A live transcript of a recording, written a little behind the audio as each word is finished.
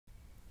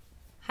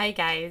Hi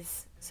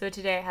guys, so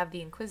today I have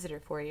the Inquisitor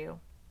for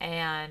you,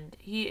 and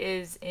he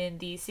is in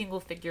the single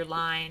figure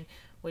line,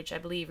 which I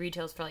believe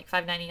retails for like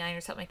 $5.99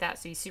 or something like that,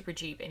 so he's super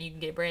cheap, and you can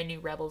get a brand new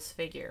Rebels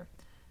figure.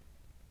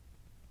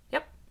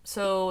 Yep,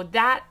 so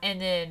that and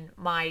then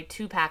my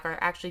 2-pack are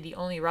actually the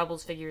only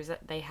Rebels figures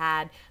that they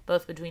had,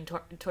 both between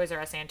Toys R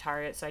Us and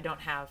Target, so I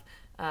don't have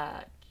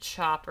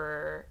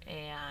Chopper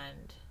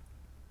and...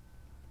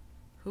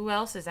 Who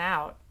else is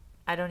out?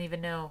 I don't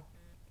even know.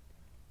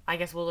 I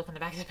guess we'll look on the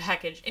back of the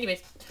package.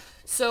 Anyways,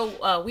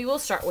 so we will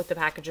start with the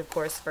package, of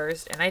course,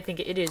 first. And I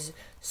think it is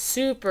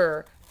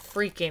super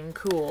freaking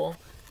cool.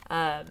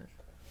 And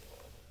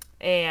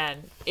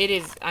it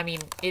is, I mean,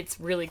 it's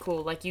really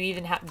cool. Like, you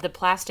even have, the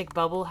plastic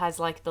bubble has,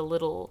 like, the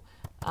little,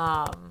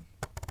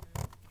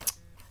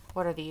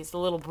 what are these? The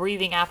little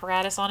breathing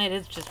apparatus on it.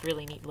 It's just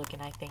really neat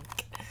looking, I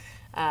think.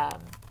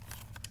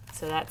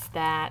 So that's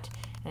that.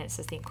 And it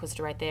says the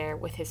Inquisitor right there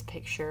with his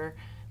picture.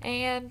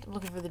 And I'm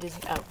looking for the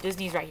Disney. Oh,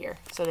 Disney's right here.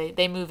 So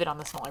they move it on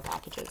the smaller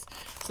packages.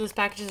 So this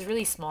package is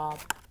really small,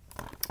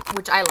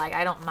 which I like.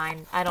 I don't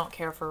mind. I don't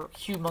care for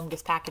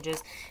humongous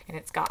packages. And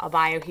it's got a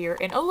bio here.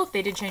 And oh, look,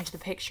 they did change the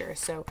picture.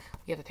 So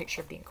we have a picture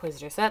of the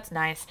Inquisitor. So that's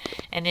nice.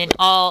 And then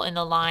all in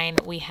the line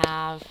we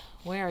have...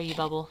 Where are you,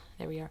 Bubble?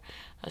 There we are.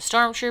 A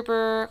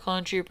Stormtrooper,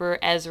 Clone Trooper,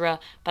 Ezra.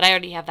 But I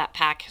already have that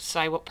pack, so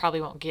I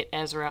probably won't get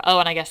Ezra. Oh,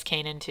 and I guess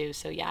Kanan too,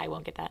 so yeah, I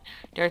won't get that.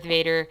 Darth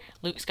Vader,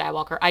 Luke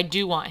Skywalker. I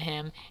do want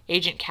him.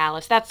 Agent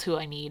Kallus, that's who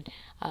I need.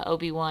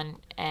 Obi-Wan,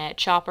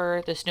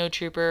 Chopper, the Snow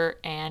Trooper,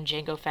 and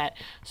Jango Fett.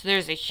 So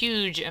there's a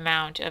huge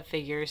amount of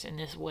figures in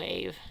this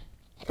wave.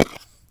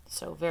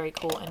 So very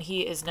cool. And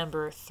he is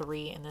number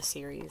 3 in the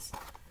series.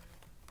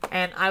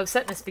 And I was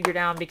setting this figure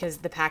down because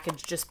the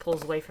package just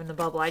pulls away from the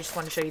bubble. I just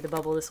want to show you the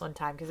bubble this one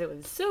time because it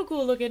was so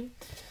cool looking.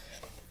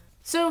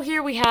 So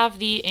here we have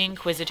the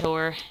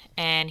Inquisitor,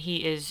 and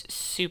he is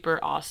super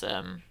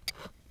awesome.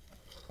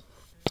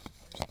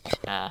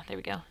 There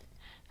we go.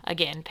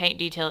 Again, paint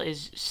detail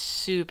is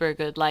super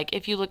good. Like,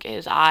 if you look at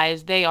his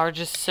eyes, they are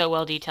just so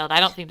well detailed. I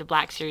don't think the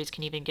Black Series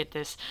can even get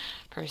this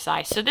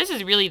precise. So this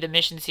is really the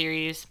Mission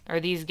Series, or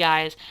these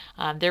guys,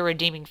 their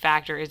redeeming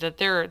factor is that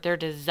their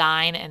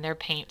design and their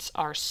paints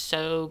are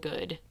so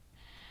good.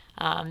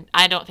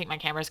 I don't think my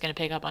camera is going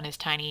to pick up on his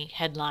tiny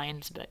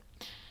headlines, but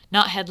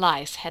not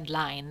headlights,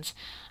 headlines.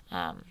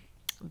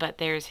 But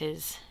there's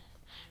the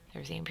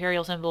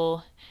Imperial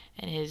symbol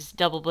and his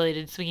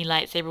double-bladed swinging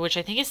lightsaber, which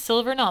I think is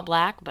silver, not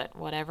black, but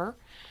whatever.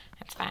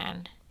 That's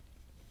fine.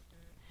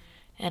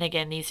 And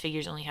again, these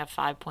figures only have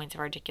 5 points of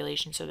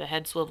articulation, so the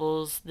head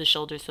swivels, the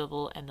shoulder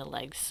swivel, and the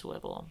legs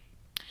swivel.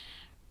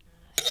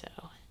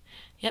 So,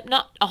 yep,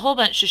 not a whole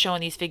bunch to show on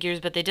these figures,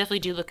 but they definitely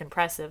do look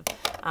impressive.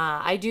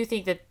 I do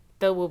think that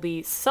they will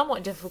be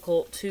somewhat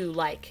difficult to,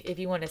 like, if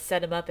you want to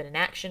set them up in an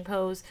action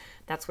pose,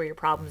 that's where your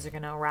problems are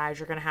going to arise.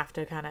 You're going to have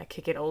to kind of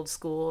kick it old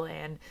school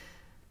and,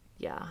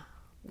 yeah,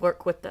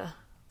 work with the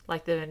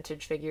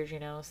vintage figures, you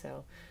know,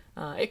 so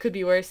it could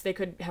be worse. They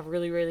could have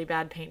really, really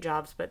bad paint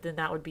jobs, but then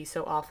that would be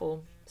so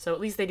awful. So at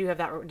least they do have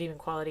that redeeming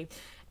quality.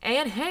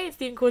 And hey, it's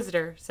the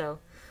Inquisitor, so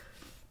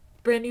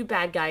brand new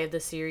bad guy of the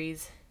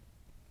series.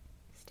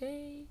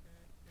 Stay.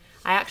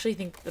 I actually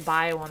think the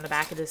bio on the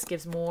back of this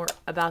gives more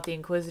about the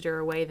Inquisitor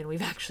away than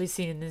we've actually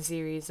seen in the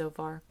series so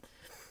far.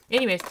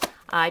 Anyways,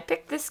 I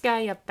picked this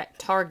guy up at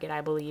Target, I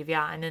believe,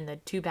 yeah, and then the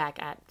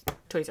 2-pack at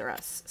Toys R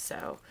Us,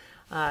 so...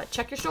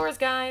 check your stores,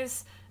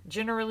 guys.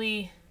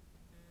 Generally,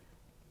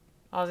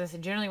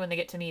 generally when they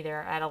get to me,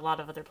 they're at a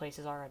lot of other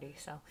places already.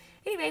 So,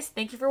 anyways,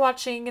 thank you for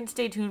watching, and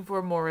stay tuned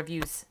for more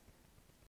reviews.